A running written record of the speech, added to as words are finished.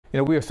You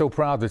know, we are so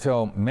proud to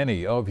tell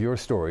many of your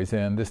stories,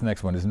 and this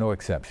next one is no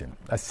exception.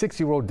 A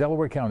 6-year-old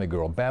Delaware County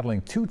girl battling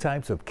 2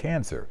 types of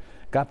cancer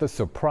got the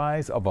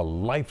surprise of a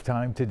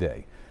lifetime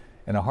today.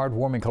 In a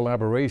heartwarming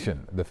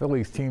collaboration, the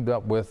Phillies teamed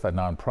up with a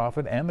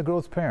nonprofit and the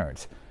girl's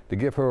parents to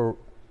give her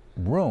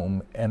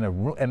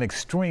an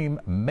extreme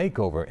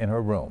makeover in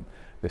her room.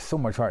 There's so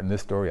much heart in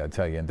this story, I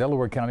tell you, and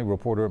Delaware County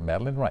reporter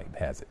Madeleine Wright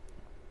has it.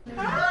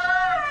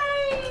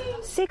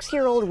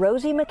 6-year-old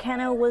Rosie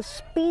McKenna was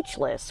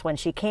speechless when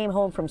she came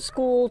home from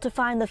school to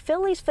find the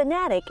Phillies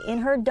fanatic in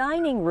her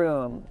dining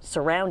room.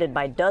 Surrounded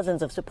by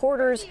dozens of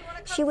supporters,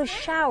 she was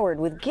showered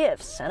with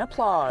gifts and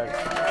applause.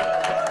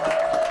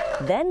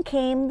 Then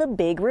came the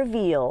big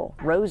reveal.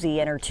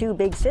 Rosie and her 2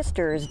 big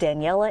sisters,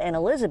 Daniela and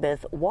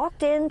Elizabeth,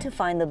 walked in to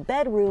find the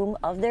bedroom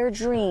of their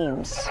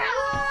dreams.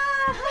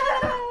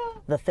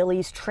 The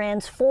Phillies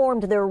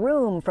transformed their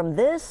room from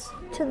this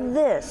to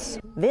this.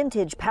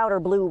 Vintage powder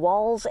blue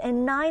walls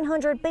and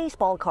 900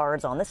 baseball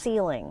cards on the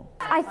ceiling.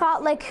 I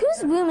thought, like,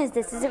 whose room is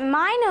this? Is it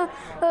mine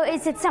or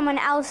is it someone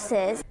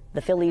else's?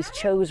 The Phillies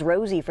chose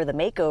Rosie for the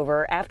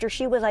makeover after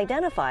she was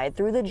identified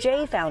through the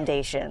J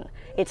Foundation.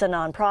 It's a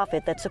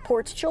nonprofit that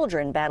supports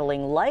children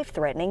battling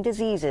life-threatening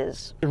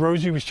diseases.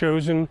 Rosie was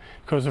chosen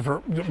because of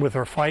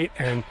her fight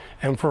and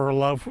for her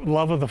love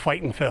of the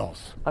fighting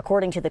Phils.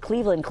 According to the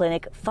Cleveland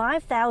Clinic,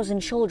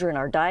 5,000 children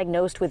are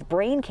diagnosed with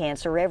brain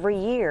cancer every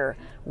year.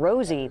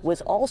 Rosie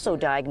was also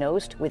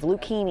diagnosed with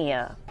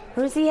leukemia.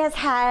 Rosie has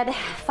had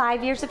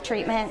 5 years of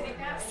treatment,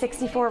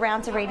 64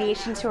 rounds of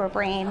radiation to her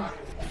brain,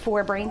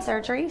 4 brain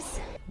surgeries.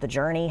 The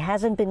journey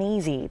hasn't been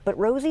easy, but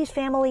Rosie's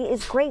family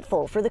is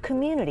grateful for the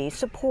community's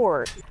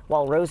support.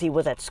 While Rosie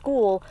was at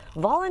school,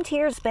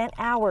 volunteers spent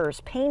hours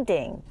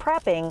painting,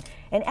 prepping,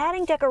 and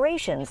adding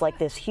decorations like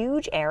this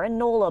huge Aaron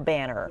Nola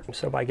banner.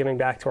 So by giving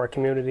back to our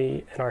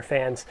community and our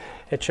fans,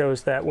 it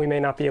shows that we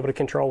may not be able to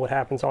control what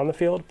happens on the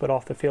field, but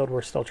off the field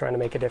we're still trying to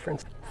make a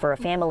difference. For a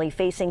family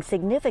facing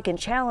significant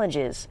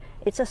challenges,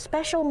 it's a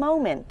special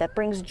moment that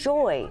brings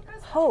joy,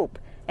 hope,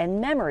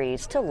 and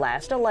memories to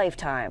last a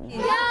lifetime.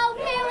 Go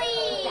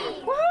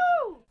Phillies!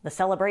 Woo! The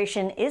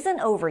celebration isn't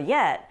over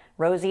yet.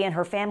 Rosie and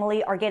her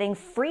family are getting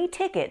free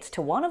tickets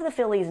to one of the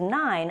Phillies'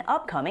 9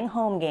 upcoming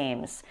home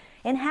games.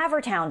 In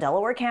Havertown,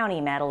 Delaware County,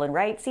 Madeleine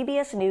Wright,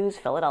 CBS News,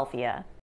 Philadelphia.